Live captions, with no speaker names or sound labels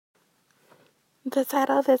The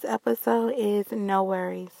title of this episode is No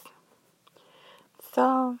Worries.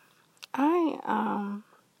 So, I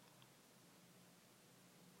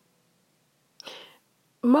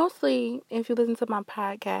mostly if you listen to my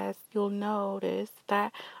podcast, you'll notice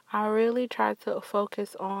that I really try to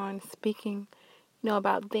focus on speaking,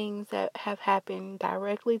 about things that have happened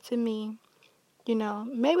directly to me.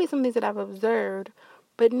 Maybe some things that I've observed,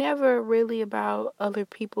 but never really about other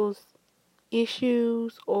people's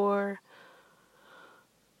issues or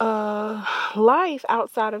life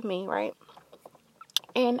outside of me, right?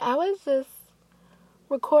 And I was just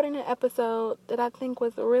recording an episode that I think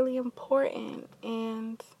was really important,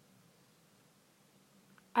 and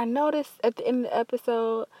I noticed at the end of the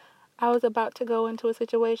episode I was about to go into a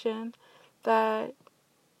situation that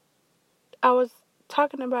I was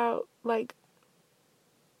talking about, like,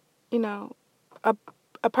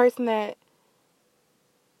 a person that,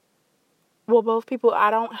 well, both people I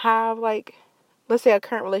don't have, like, let's say a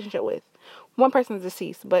current relationship with. One person's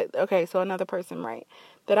deceased, but okay, so another person, right,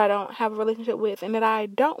 that I don't have a relationship with and that I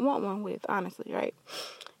don't want one with, honestly, right?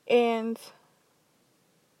 And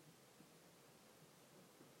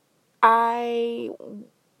I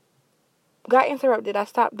got interrupted. I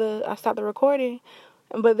stopped the recording,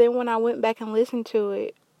 but then when I went back and listened to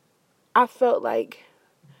it, I felt like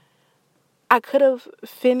I could have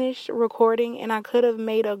finished recording and I could have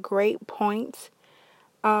made a great point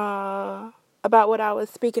about what I was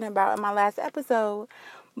speaking about in my last episode,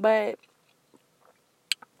 but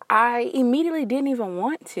I immediately didn't even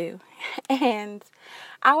want to. And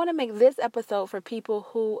I want to make this episode for people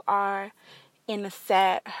who are in a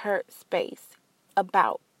sad, hurt space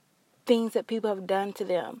about things that people have done to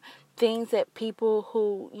them, things that people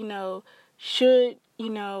who, should,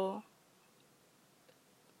 in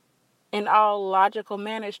all logical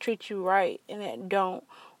manners treat you right and that don't,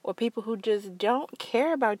 or people who just don't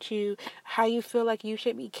care about you, how you feel like you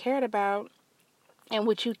should be cared about, and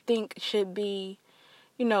what you think should be,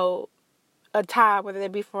 a tie, whether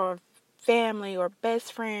that be for family or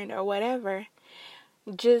best friend or whatever.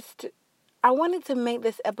 Just, I wanted to make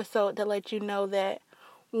this episode to let you know that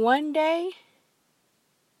one day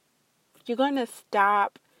you're going to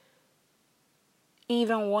stop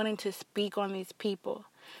even wanting to speak on these people.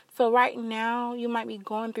 So right now, you might be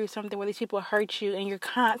going through something where these people hurt you and you're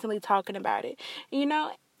constantly talking about it,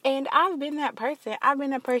 and I've been that person. I've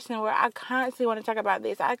been that person where I constantly want to talk about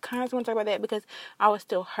this. I constantly want to talk about that because I was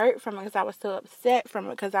still hurt from it, because I was still upset from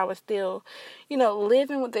it, because I was still,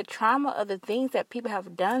 living with the trauma of the things that people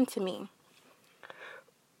have done to me.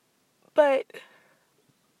 But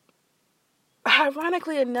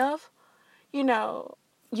ironically enough, you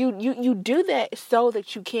do that so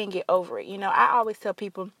that you can get over it. I always tell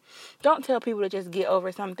people, don't tell people to just get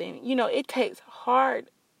over something. It takes hard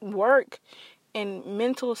work and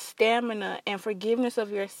mental stamina and forgiveness of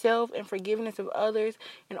yourself and forgiveness of others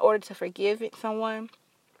in order to forgive someone,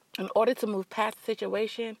 in order to move past the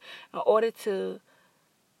situation, in order to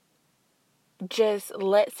just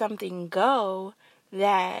let something go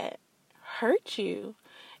that hurt you.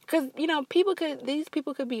 Because, these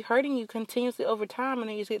people could be hurting you continuously over time, and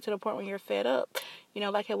then you get to the point where you're fed up,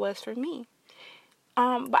 like it was for me.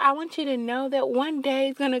 But I want you to know that one day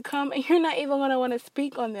is going to come and you're not even going to want to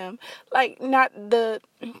speak on them. Like, not even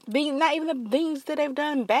the things that they've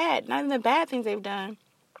done bad, not even the bad things they've done.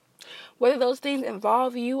 Whether those things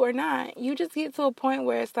involve you or not, you just get to a point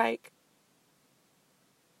where it's like,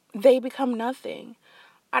 they become nothing.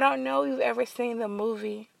 I don't know if you've ever seen the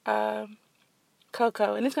movie,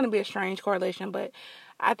 Coco, and it's going to be a strange correlation, but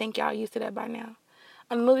I think y'all used to that by now.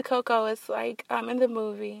 In the movie Coco, it's like, in the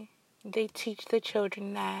movie, they teach the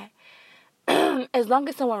children that as long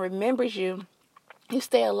as someone remembers you, you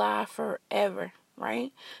stay alive forever,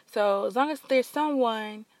 right? So as long as there's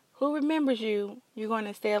someone who remembers you, you're going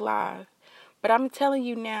to stay alive. But I'm telling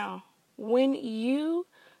you now, when you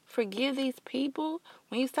forgive these people,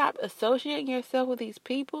 when you stop associating yourself with these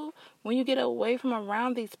people, when you get away from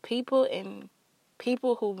around these people and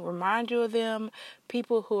people who remind you of them,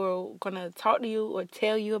 people who are going to talk to you or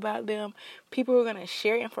tell you about them, people who are going to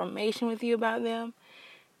share information with you about them,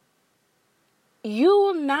 they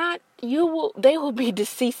will be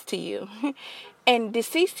deceased to you. And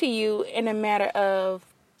deceased to you in a matter of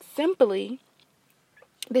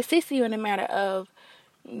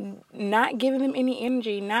not giving them any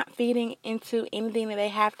energy, not feeding into anything that they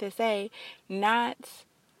have to say, not,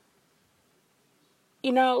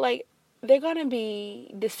 like, they're going to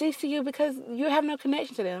be deceased to you because you have no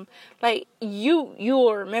connection to them. Like, you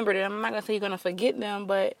will remember them. I'm not going to say you're going to forget them,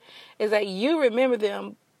 but it's like you remember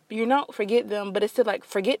them. You don't forget them, but it's still like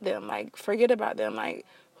forget them. Like, forget about them. Like,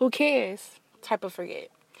 who cares type of forget.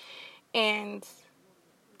 And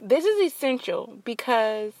this is essential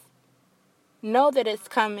because know that it's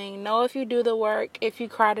coming. Know if you do the work, if you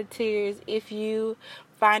cry to tears, if you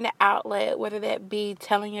find an outlet, whether that be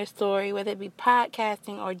telling your story, whether it be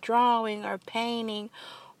podcasting or drawing or painting,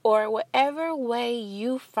 or whatever way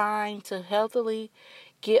you find to healthily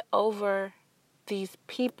get over these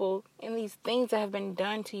people and these things that have been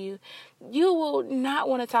done to you, you will not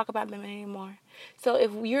want to talk about them anymore. So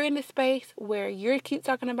if you're in a space where you keep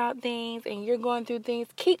talking about things and you're going through things,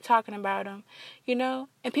 keep talking about them,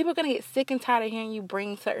 and people are going to get sick and tired of hearing you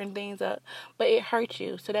bring certain things up, but it hurts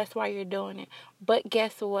you, so that's why you're doing it. But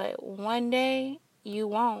guess what? One day you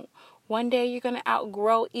won't. One day you're going to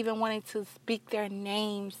outgrow even wanting to speak their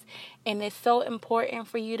names. And it's so important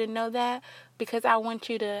for you to know that, because I want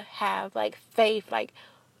you to have faith,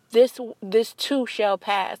 this too shall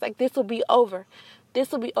pass. This will be over.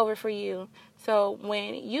 This will be over for you. So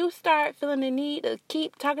when you start feeling the need to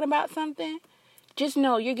keep talking about something, just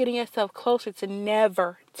know you're getting yourself closer to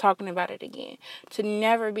never talking about it again, to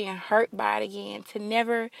never being hurt by it again, to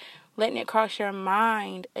never letting it cross your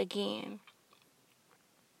mind again.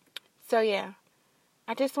 So yeah,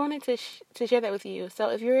 I just wanted to share that with you. So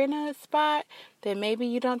if you're in a spot that maybe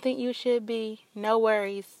you don't think you should be, no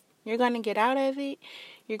worries. You're going to get out of it.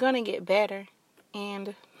 You're going to get better.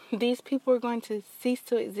 And these people are going to cease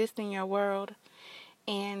to exist in your world.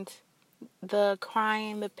 And the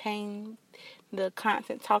crying, the pain, the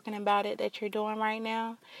constant talking about it that you're doing right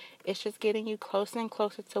now, it's just getting you closer and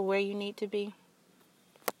closer to where you need to be.